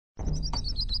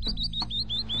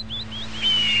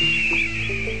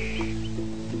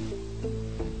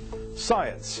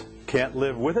Science. Can't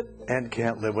live with it and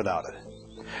can't live without it.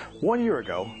 1 year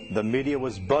ago, the media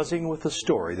was buzzing with the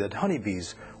story that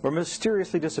honeybees were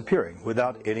mysteriously disappearing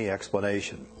without any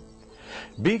explanation.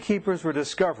 Beekeepers were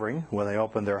discovering, when they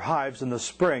opened their hives in the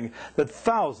spring, that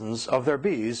thousands of their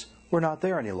bees were not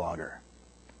there any longer.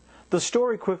 The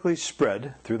story quickly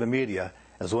spread through the media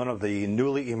as one of the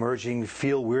newly emerging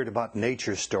feel weird about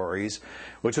nature stories,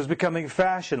 which was becoming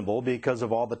fashionable because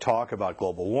of all the talk about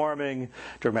global warming,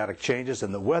 dramatic changes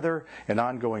in the weather, and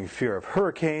ongoing fear of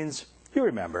hurricanes. You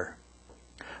remember.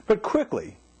 But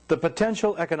quickly, the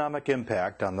potential economic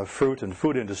impact on the fruit and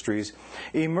food industries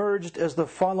emerged as the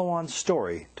follow-on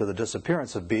story to the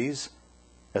disappearance of bees,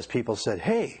 as people said,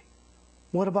 hey,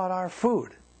 what about our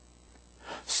food?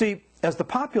 See, as the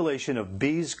population of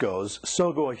bees goes,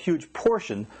 so go a huge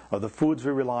portion of the foods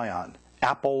we rely on.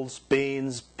 Apples,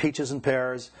 beans, peaches and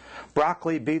pears,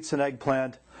 broccoli, beets and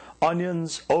eggplant,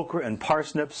 onions, okra and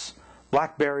parsnips,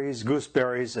 blackberries,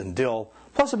 gooseberries and dill,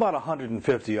 plus about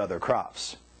 150 other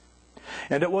crops.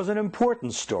 And it was an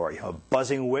important story, a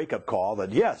buzzing wake-up call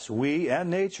that yes, we and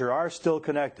nature are still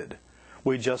connected.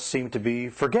 We just seem to be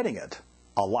forgetting it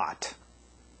a lot.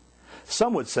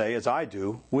 Some would say, as I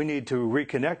do, we need to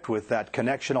reconnect with that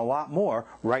connection a lot more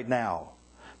right now,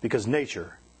 because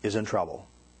nature is in trouble.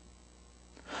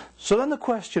 So then the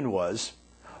question was,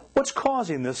 what's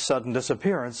causing this sudden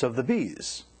disappearance of the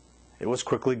bees? It was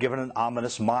quickly given an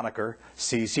ominous moniker,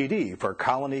 CCD, for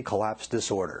Colony Collapse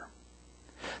Disorder.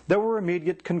 There were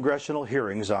immediate congressional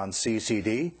hearings on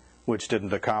CCD, which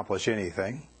didn't accomplish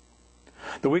anything.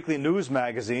 The weekly news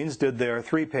magazines did their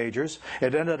three-pagers.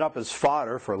 It ended up as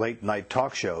fodder for late-night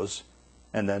talk shows,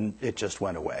 and then it just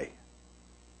went away.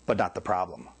 But not the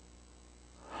problem.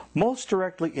 Most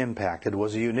directly impacted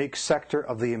was a unique sector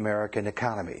of the American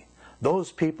economy,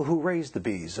 those people who raise the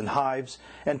bees in hives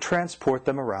and transport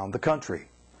them around the country.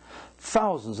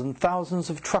 Thousands and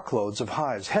thousands of truckloads of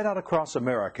hives head out across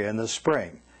America in the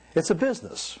spring. It's a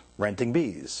business, renting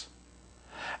bees.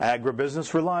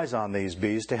 Agribusiness relies on these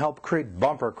bees to help create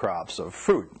bumper crops of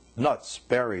fruit, nuts,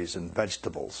 berries, and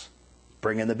vegetables.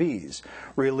 Bring in the bees,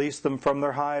 release them from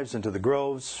their hives into the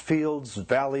groves, fields,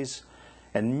 valleys,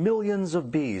 and millions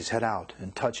of bees head out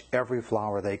and touch every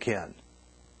flower they can.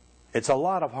 It's a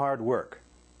lot of hard work,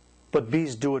 but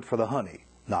bees do it for the honey,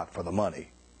 not for the money.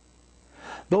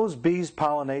 Those bees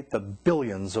pollinate the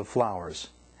billions of flowers,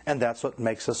 and that's what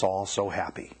makes us all so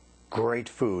happy. Great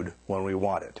food when we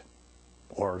want it.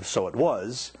 Or so it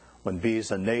was when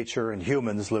bees and nature and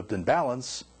humans lived in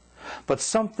balance, but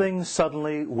something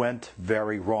suddenly went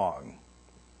very wrong.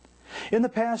 In the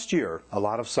past year, a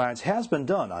lot of science has been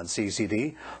done on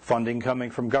CCD, funding coming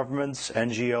from governments,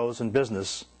 NGOs, and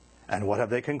business. And what have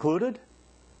they concluded?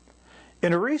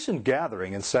 In a recent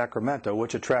gathering in Sacramento,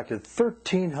 which attracted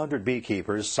 1,300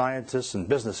 beekeepers, scientists, and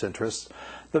business interests,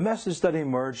 the message that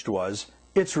emerged was,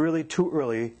 it's really too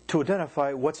early to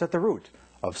identify what's at the root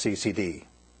of CCD.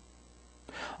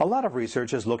 A lot of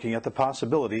research is looking at the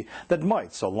possibility that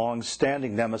mites, a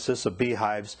long-standing nemesis of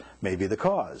beehives, may be the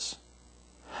cause.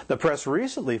 The press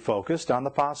recently focused on the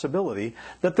possibility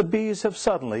that the bees have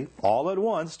suddenly, all at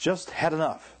once, just had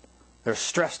enough. They're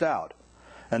stressed out,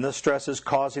 and the stress is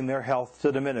causing their health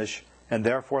to diminish, and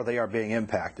therefore they are being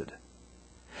impacted.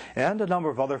 And a number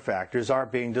of other factors are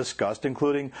being discussed,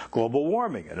 including global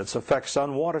warming and its effects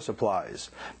on water supplies,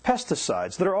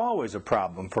 pesticides that are always a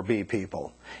problem for bee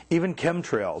people, even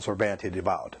chemtrails are bandied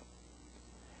about.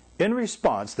 In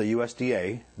response, the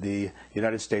USDA, the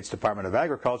United States Department of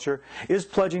Agriculture, is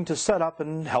pledging to set up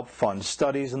and help fund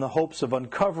studies in the hopes of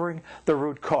uncovering the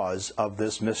root cause of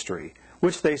this mystery,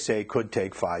 which they say could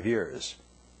take 5 years.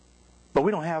 But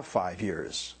we don't have 5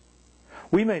 years.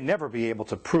 We may never be able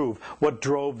to prove what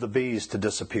drove the bees to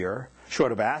disappear,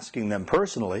 short of asking them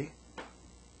personally.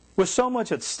 With so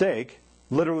much at stake,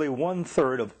 literally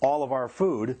 1/3 of all of our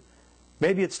food,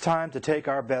 maybe it's time to take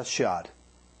our best shot.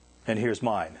 And here's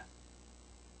mine.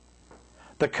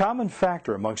 The common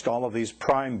factor amongst all of these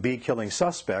prime bee-killing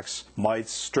suspects,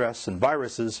 mites, stress, and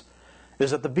viruses,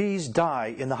 is that the bees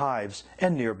die in the hives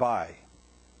and nearby.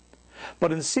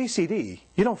 But in CCD,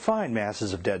 you don't find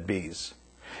masses of dead bees.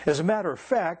 As a matter of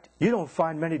fact, you don't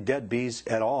find many dead bees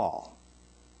at all.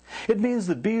 It means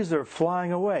that bees are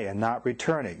flying away and not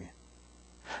returning.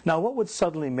 Now, what would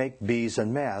suddenly make bees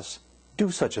en masse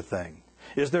do such a thing?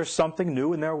 Is there something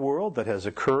new in their world that has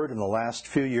occurred in the last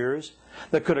few years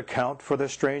that could account for their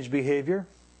strange behavior?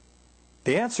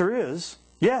 The answer is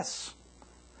yes.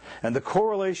 And the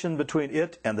correlation between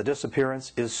it and the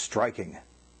disappearance is striking.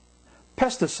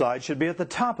 Pesticide should be at the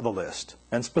top of the list,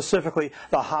 and specifically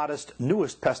the hottest,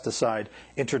 newest pesticide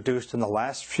introduced in the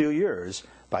last few years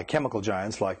by chemical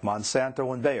giants like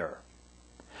Monsanto and Bayer.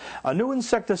 A new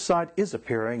insecticide is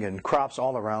appearing in crops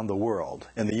all around the world.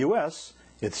 In the U.S.,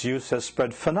 its use has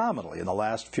spread phenomenally in the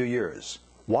last few years.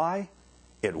 Why?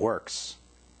 It works.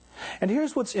 And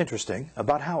here's what's interesting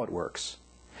about how it works.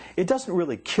 It doesn't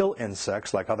really kill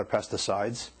insects like other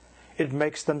pesticides. It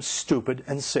makes them stupid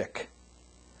and sick.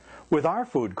 With our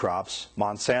food crops,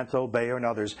 Monsanto, Bayer, and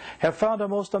others have found a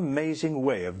most amazing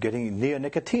way of getting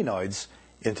neonicotinoids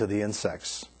into the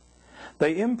insects.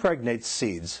 They impregnate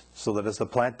seeds so that as the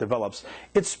plant develops,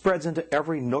 it spreads into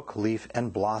every nook, leaf,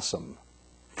 and blossom.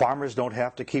 Farmers don't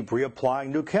have to keep reapplying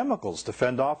new chemicals to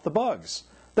fend off the bugs.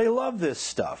 They love this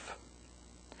stuff.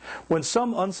 When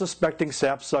some unsuspecting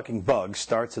sap-sucking bug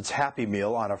starts its happy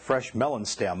meal on a fresh melon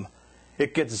stem,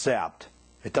 it gets zapped.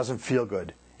 It doesn't feel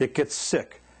good. It gets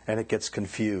sick. And it gets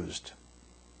confused.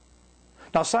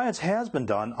 Now, science has been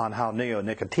done on how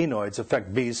neonicotinoids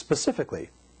affect bees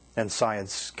specifically, and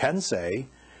science can say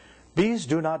bees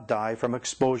do not die from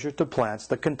exposure to plants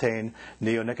that contain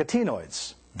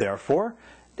neonicotinoids. Therefore,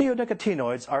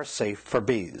 neonicotinoids are safe for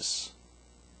bees.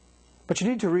 But you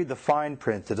need to read the fine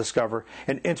print to discover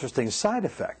an interesting side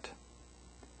effect.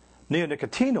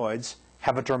 Neonicotinoids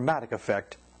have a dramatic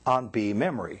effect on bee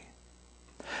memory.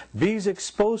 Bees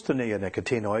exposed to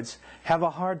neonicotinoids have a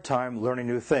hard time learning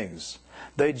new things.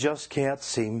 They just can't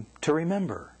seem to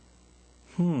remember.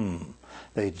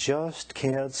 They just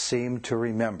can't seem to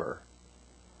remember.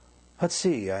 Let's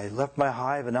see, I left my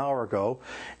hive an hour ago,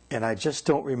 and I just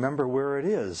don't remember where it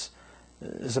is.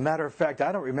 As a matter of fact,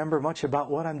 I don't remember much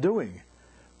about what I'm doing.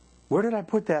 Where did I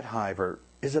put that hive? Or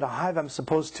is it a hive I'm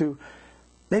supposed to...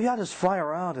 Maybe I'll just fly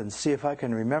around and see if I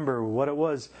can remember what it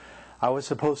was I was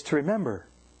supposed to remember.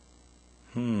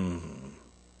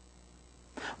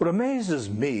 What amazes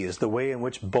me is the way in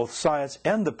which both science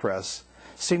and the press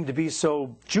seem to be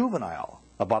so juvenile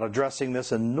about addressing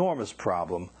this enormous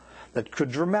problem that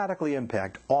could dramatically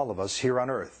impact all of us here on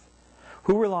Earth,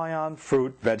 who rely on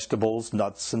fruit, vegetables,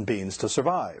 nuts, and beans to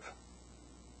survive.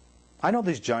 I know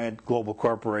these giant global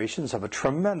corporations have a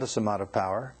tremendous amount of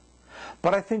power,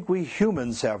 but I think we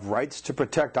humans have rights to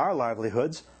protect our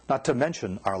livelihoods, not to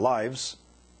mention our lives.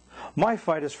 My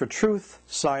fight is for truth,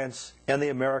 science, and the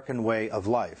American way of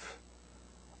life.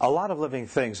 A lot of living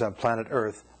things on planet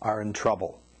Earth are in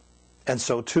trouble, and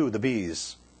so too the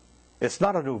bees. It's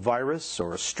not a new virus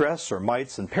or stress or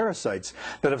mites and parasites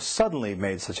that have suddenly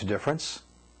made such a difference.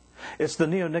 It's the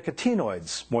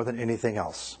neonicotinoids more than anything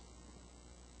else.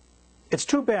 It's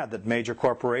too bad that major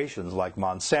corporations like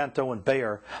Monsanto and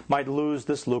Bayer might lose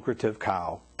this lucrative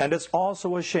cow. And it's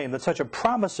also a shame that such a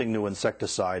promising new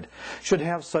insecticide should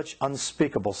have such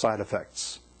unspeakable side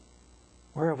effects.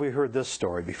 Where have we heard this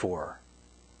story before?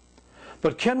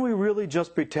 But can we really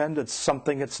just pretend it's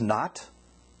something it's not?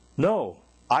 No,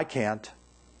 I can't.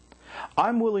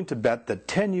 I'm willing to bet that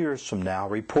 10 years from now,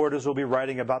 reporters will be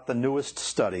writing about the newest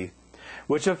study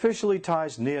which officially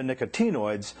ties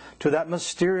neonicotinoids to that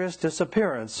mysterious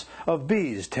disappearance of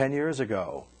bees 10 years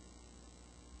ago.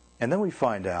 And then we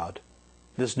find out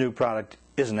this new product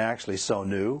isn't actually so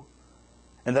new,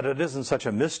 and that it isn't such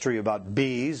a mystery about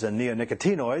bees and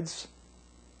neonicotinoids.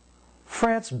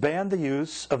 France banned the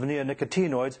use of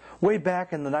neonicotinoids way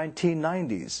back in the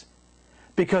 1990s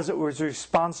because it was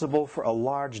responsible for a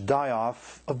large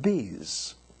die-off of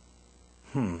bees.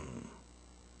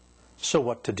 So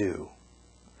what to do?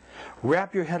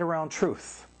 Wrap your head around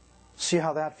truth. See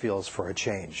how that feels for a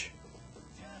change.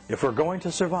 If we're going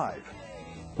to survive,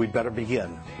 we'd better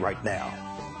begin right now.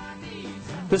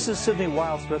 This is Sidney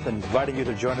Wildsmith inviting you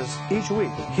to join us each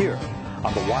week here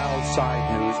on the Wild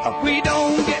Side News Update. We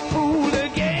don't get fooled.